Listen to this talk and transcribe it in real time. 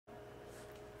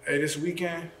Hey, this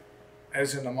weekend,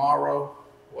 as in tomorrow,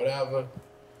 whatever,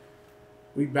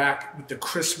 we back with the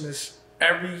Christmas.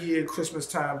 Every year, Christmas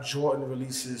time, Jordan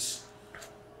releases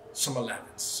some 11s.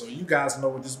 So you guys know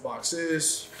what this box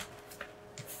is.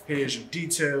 Here's your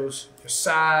details, your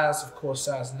size, of course,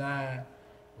 size 9,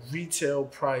 retail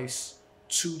price,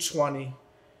 $220.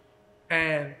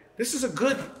 And this is a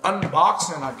good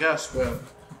unboxing, I guess,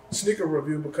 with sneaker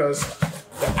review because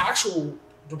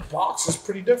the box is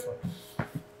pretty different.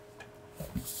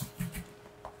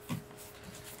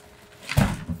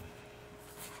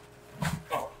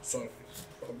 Oh, so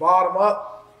from the bottom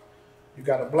up, you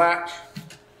got a black,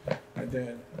 and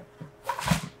then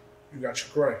you got your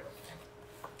gray.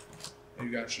 And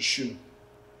you got your shoe.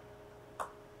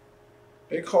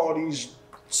 They call these,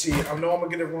 see, I know I'm gonna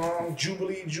get it wrong,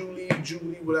 Jubilee,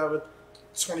 whatever,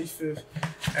 25th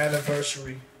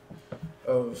anniversary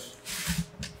of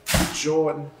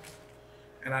Jordan.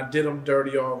 And I did them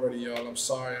dirty already, y'all. I'm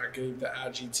sorry, I gave the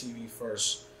IGTV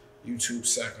first, YouTube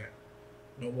second.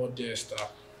 No more dare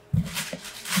stop.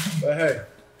 But hey,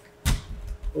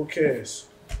 who cares?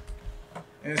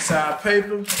 Inside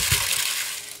paper,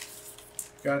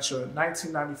 got your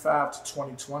 1995 to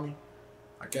 2020.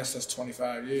 I guess that's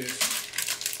 25 years.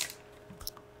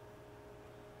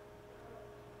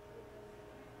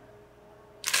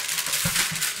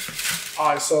 All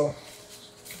right, so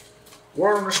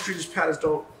word on the street is Pat is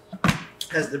dope.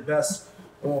 Has the best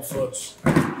on foots.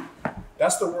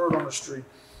 That's the word on the street.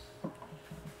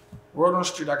 Word on the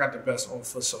street, I got the best on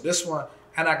foot. So this one,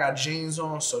 and I got jeans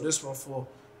on. So this one for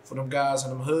them guys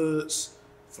in them hoods,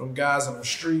 for them guys in them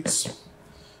streets,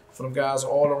 for them guys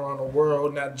all around the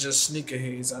world, not just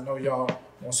sneakerheads. I know y'all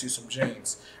want to see some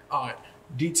jeans. All right,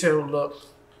 detailed look.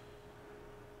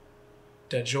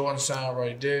 That Jordan sign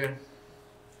right there.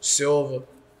 Silver.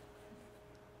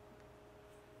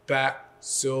 Back,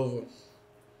 silver.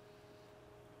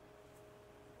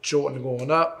 Jordan going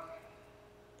up.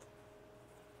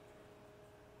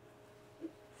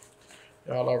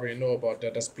 Y'all already know about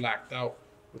that. That's blacked out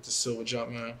with the silver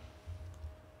Jumpman.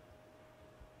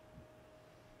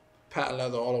 Patent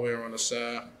leather all the way around the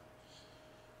side.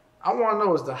 I want to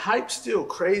know, is the hype still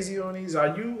crazy on these?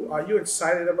 Are you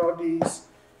excited about these?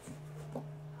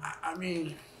 I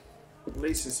mean,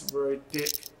 lace is very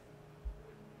thick.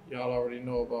 Y'all already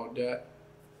know about that.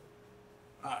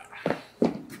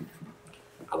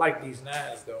 I like these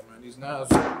knives though, man. These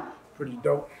knives are pretty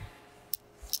dope.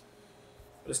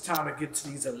 But it's time to get to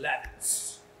these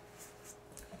 11s.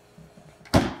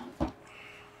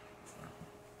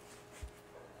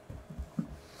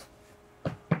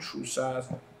 True size.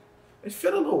 They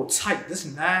fit a little tight. This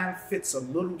 9 fits a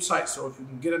little tight, so if you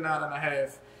can get a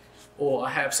 9.5 or a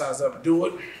half size up, do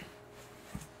it.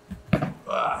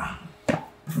 Oh,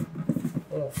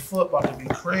 foot about to be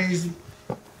crazy.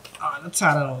 All right, let's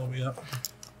tie that all the way up.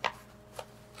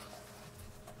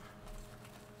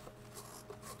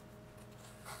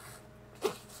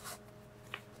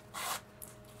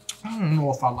 I don't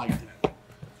know if I like that.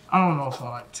 I don't know if I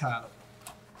like tied up.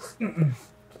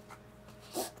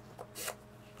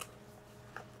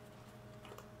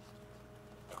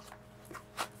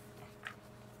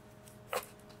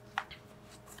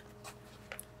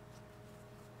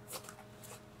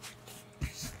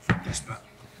 That's better.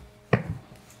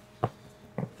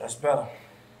 That's better.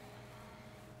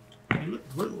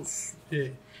 Look, yeah.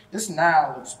 This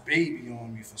now looks baby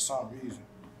on me for some reason.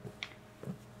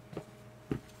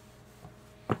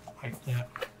 Like that.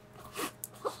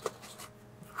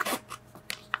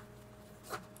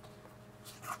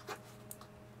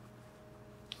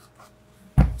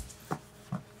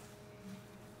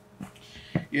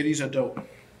 Yeah, these are dope.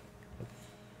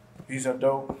 These are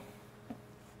dope.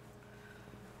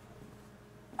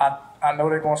 I know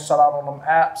they're gonna sell out on them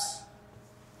apps.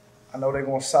 I know they're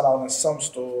gonna sell out in some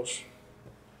stores.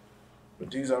 But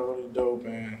these are really dope,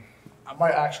 man. I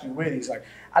might actually wear these. Like,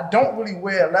 I don't really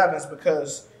wear 11s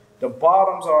because the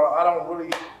bottoms are, I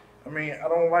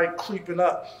don't like creeping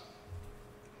up.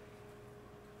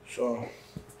 So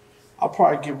I'll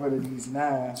probably get rid of these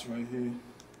 9s right here.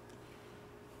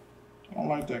 I don't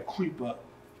like that creep up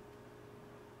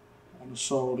on the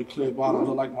sole, the clear bottoms.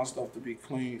 I like my stuff to be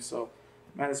clean. So,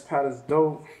 man, this pad is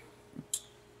dope.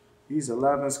 These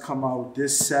 11s come out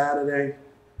this Saturday.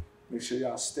 Make sure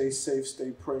y'all stay safe, stay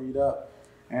prayed up.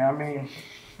 And I mean,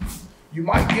 you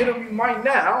might get them, you might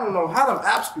not. I don't know how them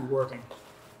apps be working.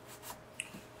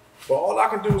 But all I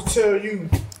can do is tell you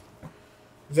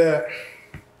that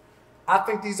I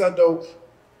think these are dope.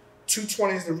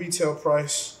 $220 is the retail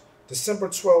price. December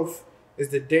 12th is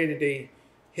the day that they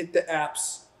hit the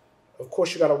apps. Of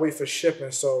course, you gotta wait for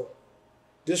shipping. So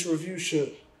this review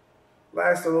should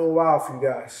last a little while for you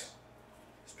guys.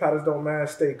 These patterns don't matter.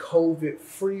 Stay COVID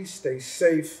free, stay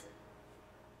safe.